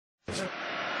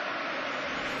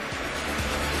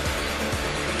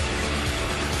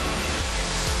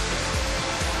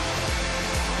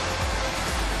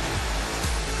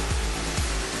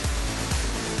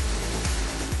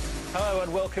Hello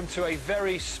and welcome to a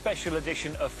very special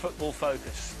edition of Football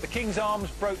Focus. The King's Arms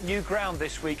broke new ground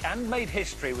this week and made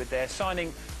history with their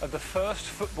signing of the first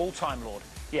football Time Lord.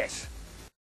 Yes.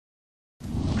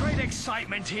 Great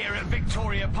excitement here at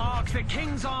Victoria Park. The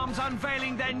King's Arms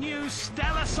unveiling their new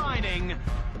stellar signing.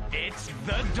 It's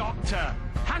the Doctor.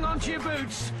 Hang on to your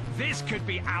boots. This could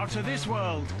be out of this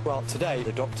world. Well, today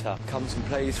the Doctor comes and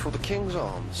plays for the King's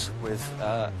Arms with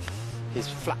his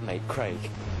flatmate Craig.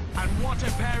 And what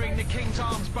a pairing the King's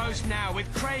Arms boast now, with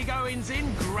Craig Owens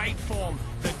in great form.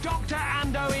 The Doctor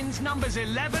and Owens, numbers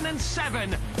 11 and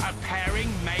 7, a pairing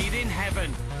made in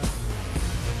heaven.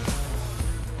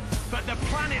 But the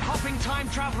planet-hopping time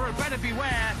traveller had better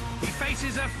beware. He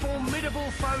faces a formidable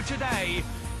foe today.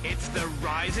 It's the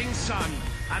rising sun.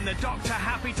 And the Doctor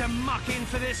happy to muck in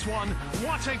for this one.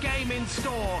 What a game in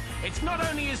store. It's not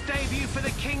only his debut for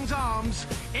the King's Arms,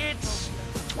 it's,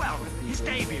 well, his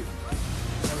debut.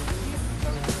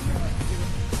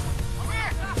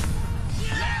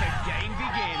 Let the game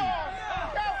begin.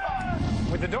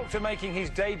 With the Doctor making his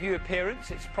debut appearance,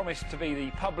 it's promised to be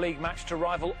the pub league match to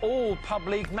rival all pub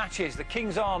league matches, the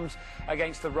King's Arms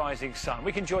against the Rising Sun.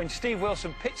 We can join Steve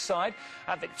Wilson pitchside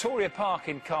at Victoria Park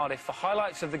in Cardiff for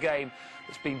highlights of the game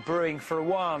that's been brewing for a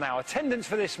while now. Attendance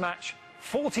for this match,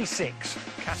 46,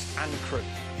 cast and crew.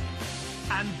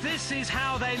 And this is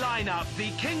how they line up.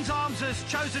 The King's Arms has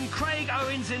chosen Craig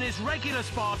Owens in his regular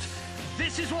spot.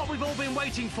 This is what we've all been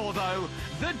waiting for, though.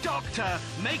 The Doctor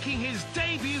making his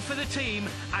debut for the team,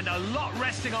 and a lot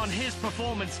resting on his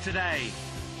performance today.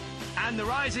 And the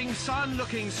Rising Sun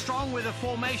looking strong with a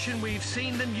formation we've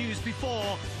seen them use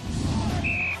before.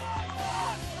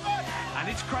 And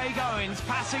it's Craig Owens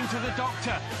passing to the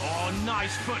Doctor. Oh,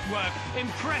 nice footwork.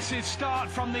 Impressive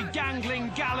start from the gangling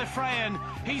Gallifreyan.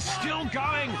 He's still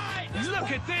going.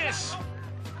 Look at this.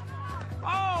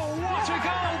 Oh, what a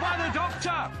goal by the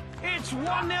Doctor. It's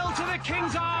 1-0 to the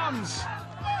King's Arms.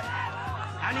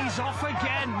 And he's off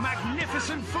again.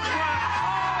 Magnificent footwork.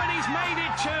 Oh, and he's made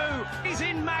it too. He's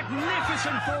in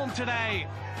magnificent form today.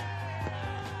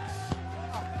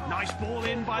 Nice ball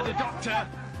in by the Doctor.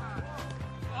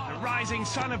 The Rising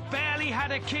Sun have barely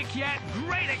had a kick yet.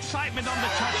 Great excitement on the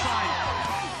touchline.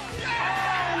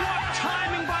 Oh, what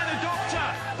timing by the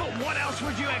Doctor. But what else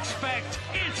would you expect?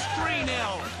 It's 3-0.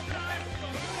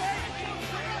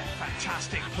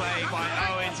 Fantastic play by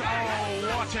Owens. Oh,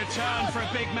 what a turn for a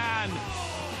big man.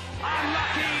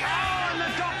 Unlucky. Oh, and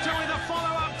the Doctor with a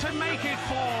follow-up to make it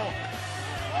 4.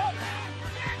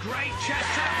 Great chest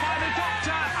tap by the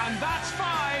Doctor, and that's 5.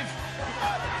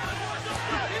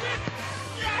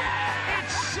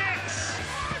 It's 6.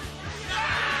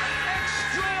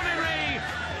 Extraordinary.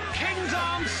 King's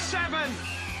Arms 7.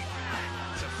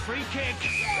 It's a free kick.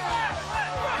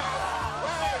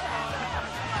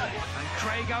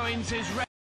 Craig Owens is ready.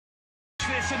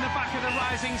 This in the back of the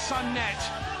Rising Sun net.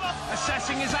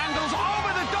 Assessing his angles. Oh,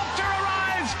 but the Doctor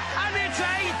arrives! And it's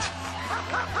 8!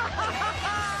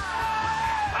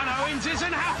 And Owens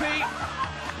isn't happy.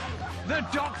 The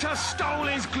Doctor stole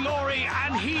his glory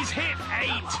and he's hit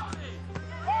 8.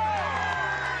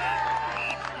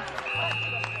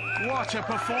 What a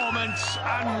performance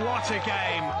and what a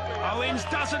game. Owens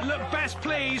doesn't look best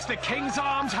pleased. The King's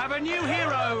Arms have a new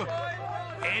hero.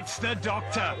 It's the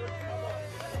Doctor.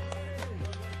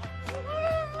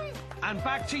 And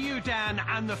back to you, Dan,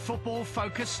 and the Football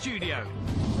Focus studio.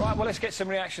 Right, well, let's get some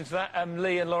reaction to that.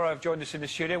 Lee and Laura have joined us in the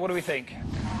studio. What do we think?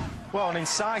 Well, an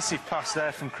incisive pass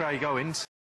there from Craig Owens.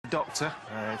 The Doctor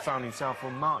found himself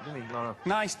unmarked, didn't he, Laura?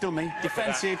 Nice dummy,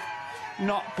 defensive,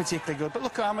 not particularly good. But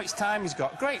look at how much time he's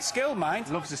got. Great skill, mind.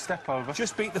 Loves a step over.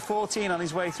 Just beat the 14 on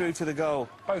his way through to the goal.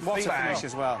 Both what feet a finish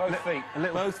as well. Both feet. A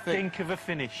little Both feet. dink of a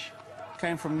finish.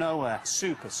 Came from nowhere.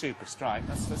 Super, super strike.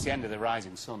 That's the end of the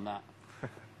Rising Sun, that.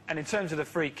 And in terms of the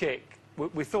free kick,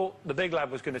 we thought the big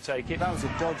lad was going to take it. That was a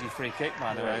dodgy free kick,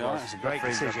 by the way. it That was. was a great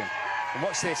Referee's decision. And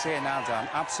watch this here now, Dan.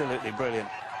 Absolutely brilliant.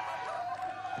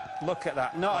 Look at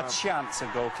that. Not a chance, a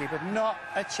goalkeeper. Not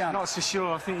a chance. Not so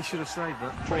sure. I think he should have saved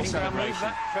that. Training ground move,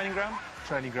 that? Training ground?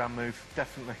 Training ground move,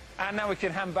 definitely. And now we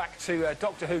can hand back to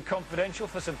Doctor Who Confidential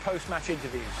for some post-match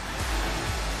interviews.